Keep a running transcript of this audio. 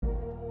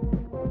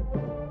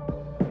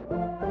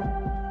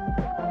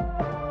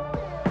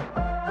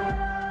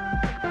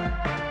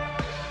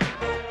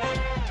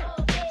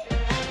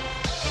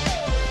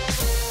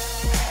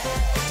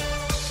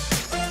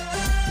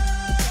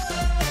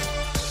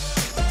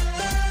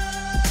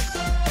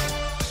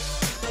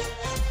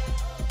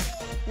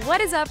What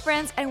is up,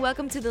 friends, and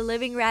welcome to the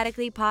Living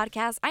Radically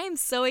podcast. I am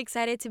so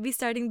excited to be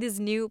starting this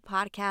new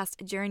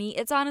podcast journey.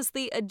 It's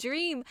honestly a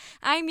dream.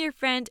 I'm your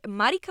friend,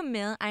 Mari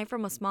Camille. I'm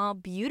from a small,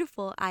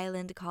 beautiful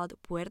island called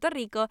Puerto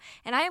Rico,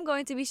 and I am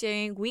going to be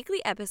sharing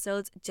weekly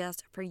episodes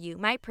just for you.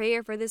 My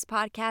prayer for this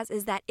podcast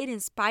is that it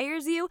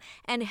inspires you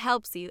and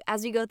helps you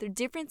as we go through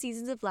different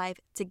seasons of life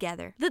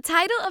together. The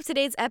title of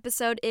today's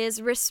episode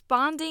is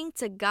Responding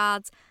to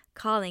God's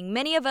Calling.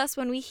 Many of us,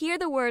 when we hear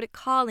the word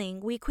calling,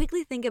 we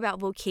quickly think about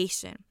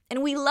vocation.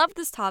 And we love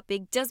this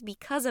topic just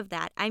because of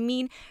that. I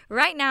mean,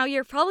 right now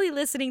you're probably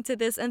listening to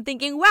this and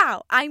thinking,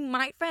 wow, I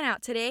might find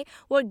out today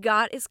what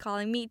God is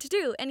calling me to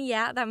do. And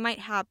yeah, that might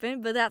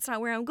happen, but that's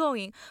not where I'm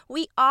going.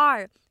 We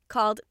are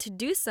called to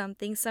do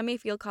something. Some may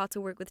feel called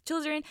to work with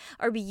children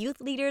or be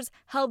youth leaders,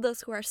 help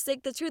those who are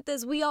sick. The truth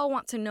is, we all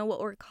want to know what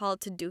we're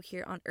called to do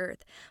here on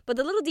earth. But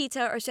the little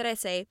detail, or should I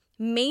say,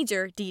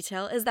 major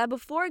detail, is that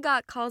before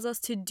God calls us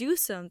to do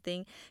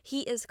something,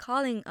 He is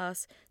calling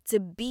us to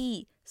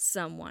be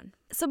someone.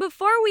 So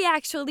before we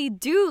actually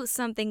do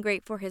something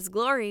great for His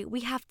glory,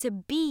 we have to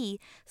be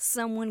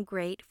someone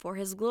great for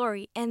His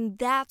glory. And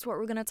that's what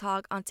we're going to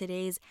talk on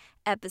today's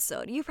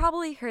episode. You've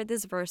probably heard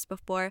this verse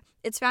before.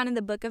 It's found in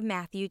the book of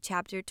Matthew,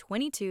 chapter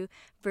 22,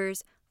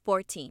 verse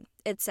 14.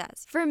 It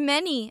says, "For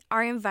many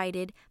are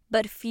invited,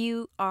 but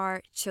few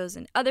are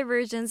chosen." Other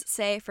versions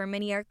say, "For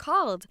many are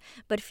called,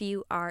 but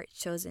few are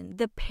chosen."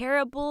 The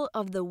parable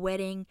of the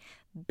wedding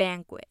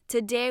banquet.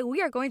 Today,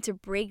 we are going to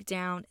break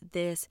down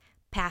this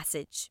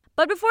passage.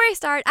 But before I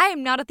start, I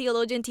am not a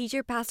theologian,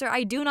 teacher, pastor.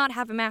 I do not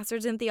have a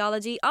master's in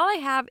theology. All I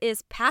have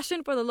is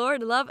passion for the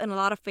Lord, love, and a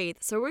lot of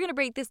faith. So we're going to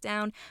break this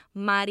down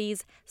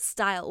Mari's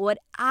style, what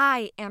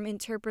I am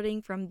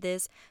interpreting from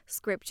this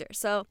scripture.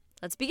 So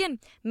let's begin.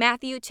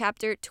 Matthew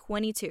chapter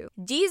 22.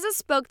 Jesus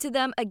spoke to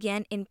them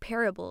again in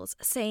parables,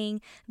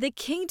 saying, "The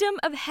kingdom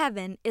of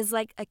heaven is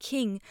like a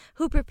king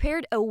who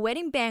prepared a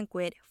wedding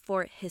banquet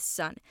for his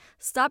son."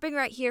 Stopping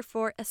right here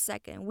for a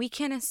second, we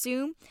can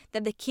assume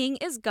that the king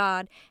is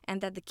God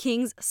and that the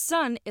king's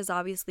son is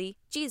obviously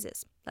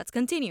Jesus. Let's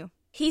continue.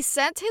 "He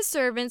sent his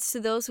servants to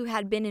those who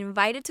had been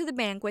invited to the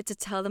banquet to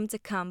tell them to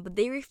come, but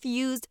they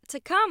refused to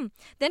come.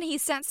 Then he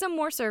sent some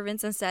more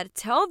servants and said,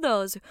 'Tell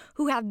those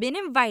who have been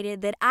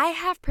invited that I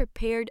have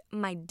prepared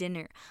my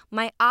dinner.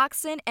 My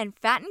oxen and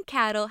fattened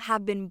cattle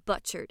have been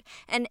butchered,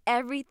 and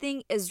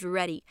everything is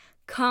ready.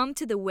 Come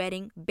to the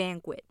wedding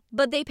banquet.'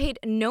 But they paid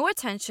no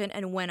attention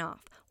and went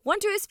off, one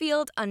to his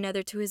field,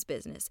 another to his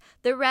business.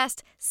 The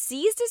rest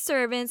seized his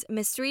servants,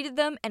 mistreated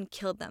them, and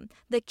killed them.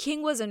 The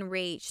king was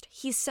enraged.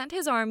 He sent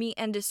his army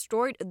and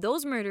destroyed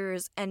those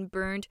murderers and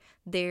burned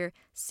their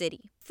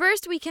city."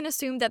 First, we can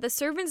assume that the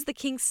servants the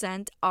king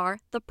sent are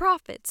the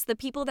prophets, the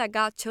people that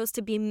God chose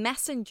to be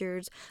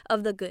messengers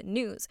of the good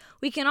news.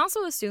 We can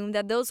also assume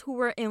that those who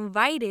were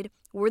invited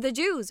were the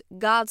Jews,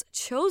 God's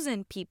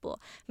chosen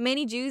people.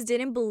 Many Jews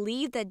didn't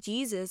believe that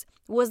Jesus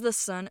was the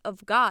Son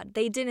of God.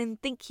 They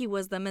didn't think He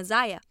was the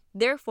Messiah.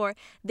 Therefore,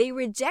 they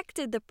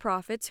rejected the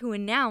prophets who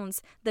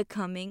announced the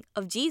coming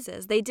of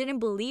Jesus. They didn't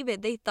believe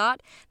it. They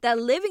thought that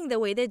living the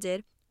way they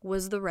did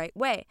was the right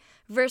way.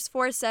 Verse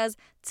 4 says,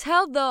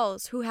 "Tell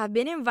those who have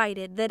been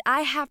invited that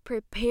I have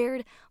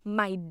prepared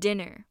my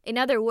dinner." In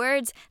other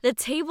words, the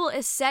table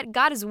is set.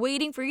 God is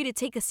waiting for you to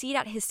take a seat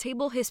at His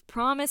table. His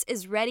promise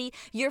is ready.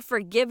 Your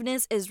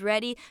forgiveness is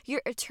ready.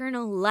 Your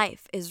eternal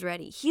life is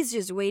ready. He's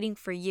just waiting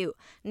for you.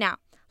 Now,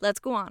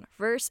 let's go on.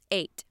 Verse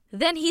 8.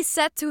 "Then he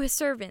said to his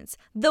servants,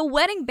 'The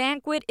wedding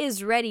banquet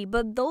is ready,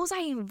 but those I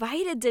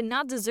invited did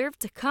not deserve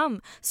to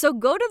come. So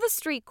go to the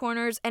street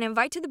corners and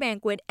invite to the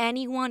banquet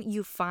anyone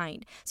you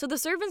find.' So the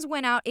servants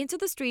went out into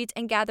the streets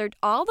and gathered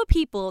all the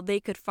people they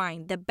could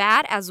find, the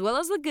bad as well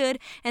as the good,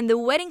 and the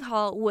wedding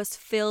hall was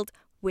filled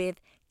with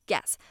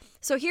guests."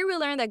 So here we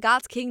learn that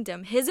God's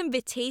kingdom, His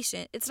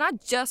invitation, it's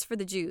not just for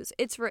the Jews,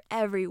 it's for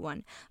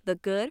everyone, the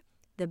good,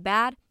 the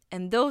bad,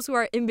 and those who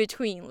are in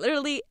between,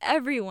 literally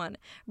everyone.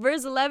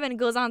 Verse 11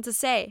 goes on to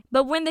say,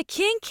 "But when the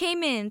king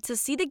came in to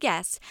see the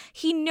guests,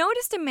 he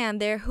noticed a man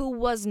there who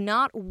was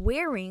not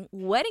wearing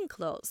wedding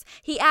clothes.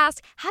 He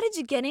asked, 'How did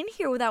you get in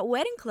here without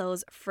wedding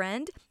clothes,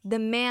 friend?' The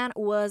man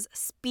was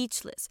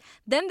speechless.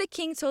 Then the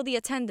king told the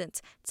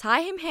attendants,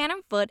 'Tie him hand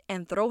and foot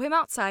and throw him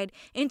outside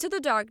into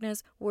the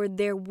darkness where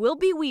there will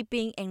be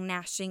weeping and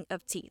gnashing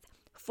of teeth.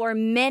 For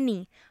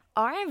many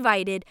are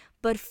invited,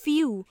 but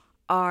few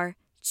are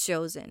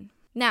chosen.'"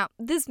 Now,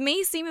 this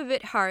may seem a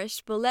bit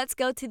harsh, but let's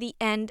go to the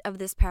end of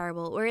this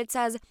parable where it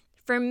says,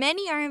 "For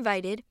many are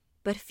invited,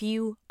 but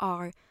few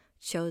are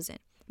chosen."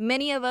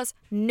 Many of us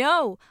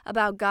know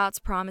about God's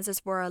promises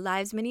for our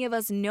lives. Many of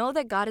us know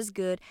that God is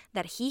good,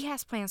 that He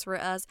has plans for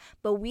us,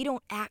 but we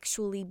don't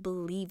actually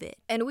believe it.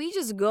 And we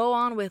just go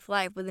on with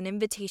life with an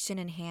invitation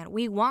in hand.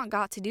 We want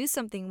God to do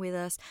something with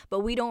us, but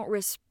we don't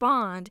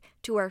respond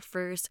to our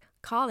first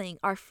calling,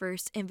 our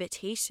first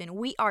invitation.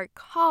 We are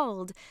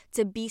called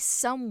to be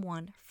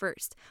someone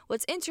first.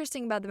 What's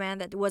interesting about the man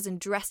that wasn't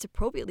dressed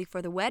appropriately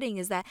for the wedding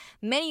is that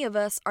many of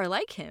us are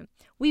like him.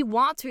 We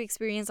want to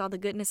experience all the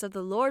goodness of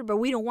the Lord, but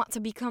we don't want to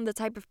become the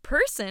type of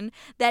person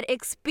that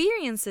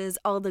experiences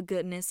all the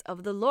goodness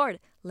of the Lord.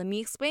 Let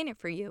me explain it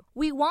for you.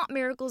 We want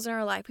miracles in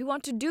our life. We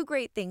want to do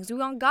great things. We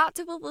want God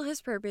to fulfill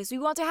his purpose. We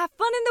want to have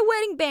fun in the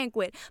wedding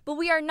banquet, but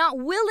we are not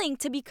willing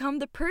to become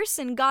the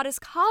person God is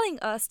calling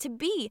us to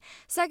be.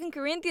 2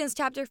 Corinthians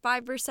chapter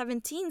 5 verse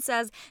 17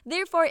 says,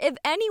 "Therefore, if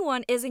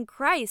anyone is in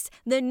Christ,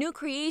 the new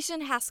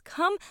creation has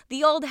come,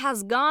 the old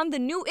has gone, the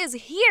new is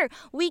here."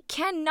 We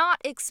cannot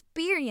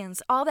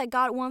experience all that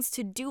God wants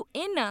to do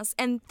in us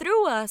and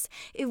through us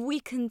if we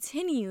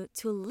continue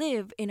to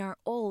live in our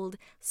old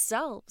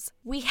selves.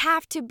 We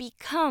have to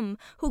become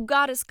who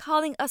God is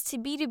calling us to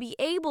be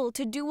able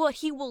to do what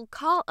he will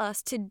call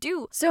us to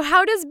do. So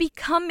how does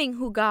becoming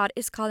who God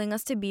is calling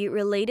us to be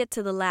related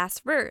to the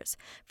last verse?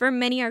 For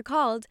many are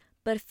called,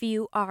 but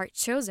few are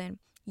chosen.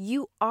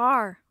 You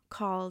are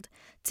called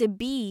to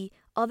be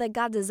all that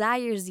God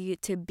desires you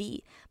to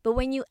be. But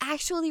when you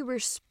actually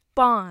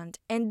respond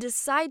and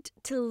decide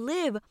to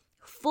live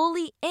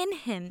fully in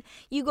him,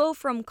 you go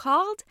from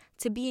called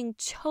to being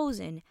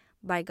chosen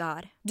by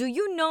God. Do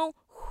you know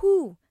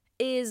who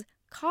is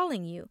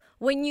calling you?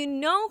 When you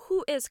know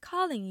who is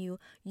calling you,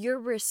 your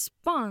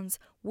response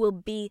will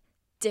be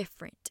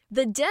different.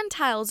 The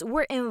Gentiles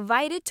were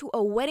invited to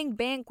a wedding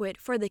banquet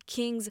for the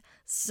king's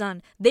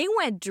son. They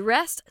went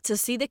dressed to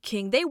see the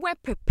king. They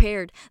went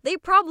prepared. They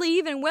probably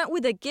even went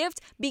with a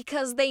gift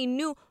because they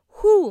knew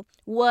who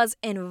was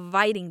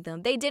inviting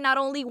them. They did not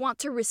only want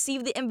to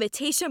receive the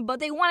invitation, but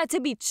they wanted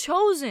to be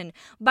chosen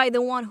by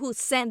the one who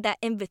sent that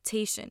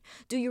invitation.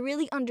 Do you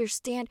really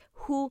understand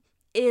who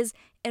is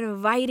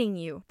inviting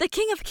you? The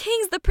King of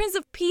Kings, the Prince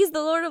of Peace,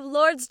 the Lord of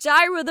Lords,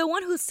 Jireh, the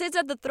one who sits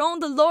at the throne,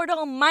 the Lord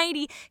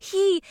Almighty.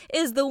 He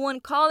is the one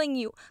calling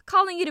you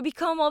to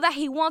become all that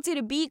he wants you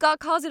to be. God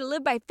calls you to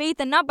live by faith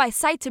and not by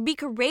sight, to be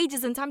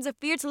courageous in times of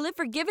fear, to live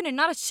forgiven and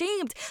not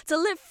ashamed, to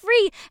live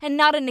free and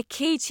not in a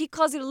cage. He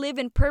calls you to live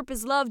in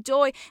purpose, love,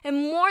 joy, and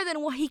more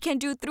than what he can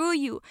do through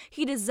you.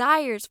 He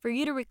desires for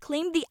you to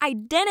reclaim the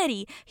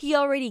identity he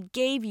already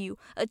gave you,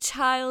 a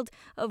child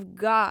of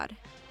God.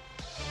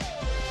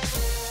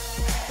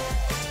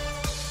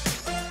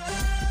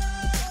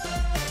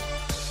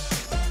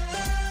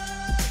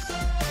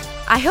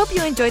 I hope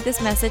you enjoyed this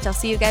message. I'll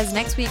see you guys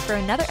next week for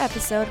another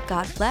episode.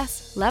 God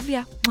bless. Love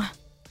ya. Mwah.